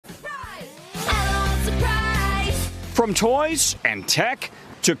From toys and tech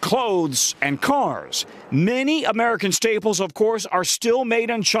to clothes and cars, many American staples, of course, are still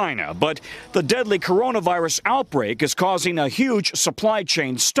made in China. But the deadly coronavirus outbreak is causing a huge supply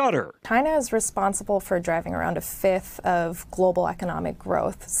chain stutter. China is responsible for driving around a fifth of global economic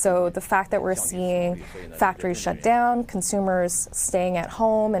growth. So the fact that we're seeing factories shut down, consumers staying at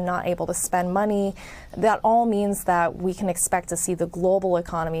home and not able to spend money, that all means that we can expect to see the global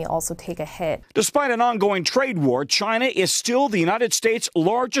economy also take a hit. Despite an ongoing trade war, China is still the United States'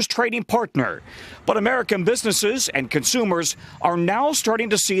 largest trading partner. But American businesses and consumers are now starting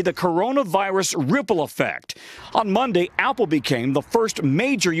to see the coronavirus ripple effect. On Monday, Apple became the first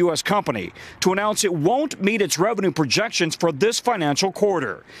major U.S. company to announce it won't meet its revenue projections for this financial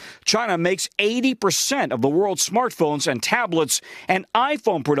quarter. China makes 80% of the world's smartphones and tablets, and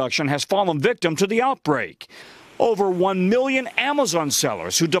iPhone production has fallen victim to the outbreak. Over 1 million Amazon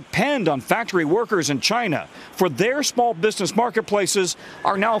sellers who depend on factory workers in China for their small business marketplaces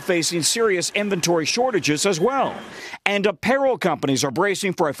are now facing serious inventory shortages as well. And apparel companies are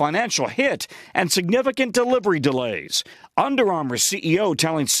bracing for a financial hit and significant delivery delays. Under Armour's CEO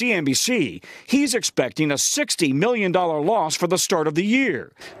telling CNBC he's expecting a $60 million loss for the start of the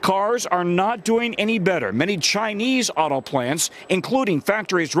year. Cars are not doing any better. Many Chinese auto plants, including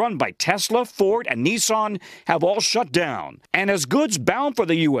factories run by Tesla, Ford, and Nissan, have all shut down. And as goods bound for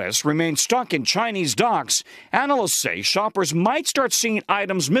the U.S. remain stuck in Chinese docks, analysts say shoppers might start seeing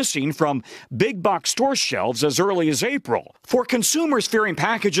items missing from big box store shelves as early as April. For consumers fearing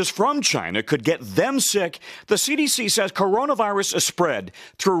packages from China could get them sick, the CDC says coronavirus is spread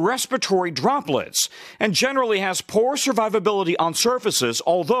through respiratory droplets and generally has poor survivability on surfaces,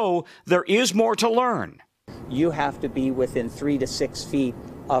 although there is more to learn. You have to be within 3 to 6 feet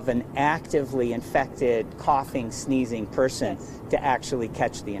of an actively infected, coughing, sneezing person to actually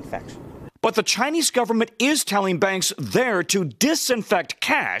catch the infection. But the Chinese government is telling banks there to disinfect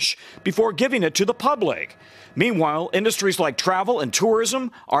cash before giving it to the public. Meanwhile, industries like travel and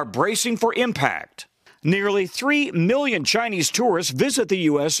tourism are bracing for impact. Nearly 3 million Chinese tourists visit the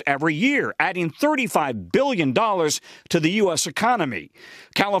U.S. every year, adding $35 billion to the U.S. economy.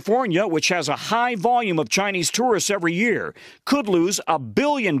 California, which has a high volume of Chinese tourists every year, could lose $1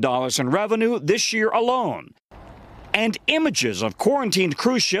 billion in revenue this year alone. And images of quarantined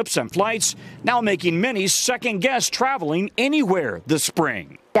cruise ships and flights now making many second-guess traveling anywhere this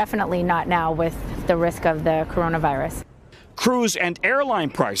spring. Definitely not now with the risk of the coronavirus. Cruise and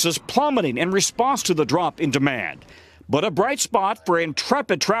airline prices plummeting in response to the drop in demand. But a bright spot for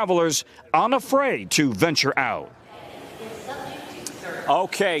intrepid travelers unafraid to venture out.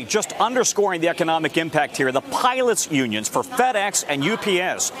 Okay, just underscoring the economic impact here, the pilots' unions for FedEx and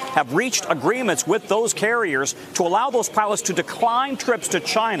UPS have reached agreements with those carriers to allow those pilots to decline trips to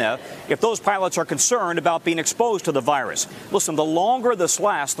China if those pilots are concerned about being exposed to the virus. Listen, the longer this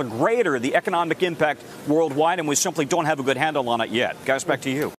lasts, the greater the economic impact worldwide, and we simply don't have a good handle on it yet. Guys, back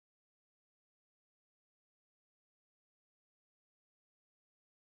to you.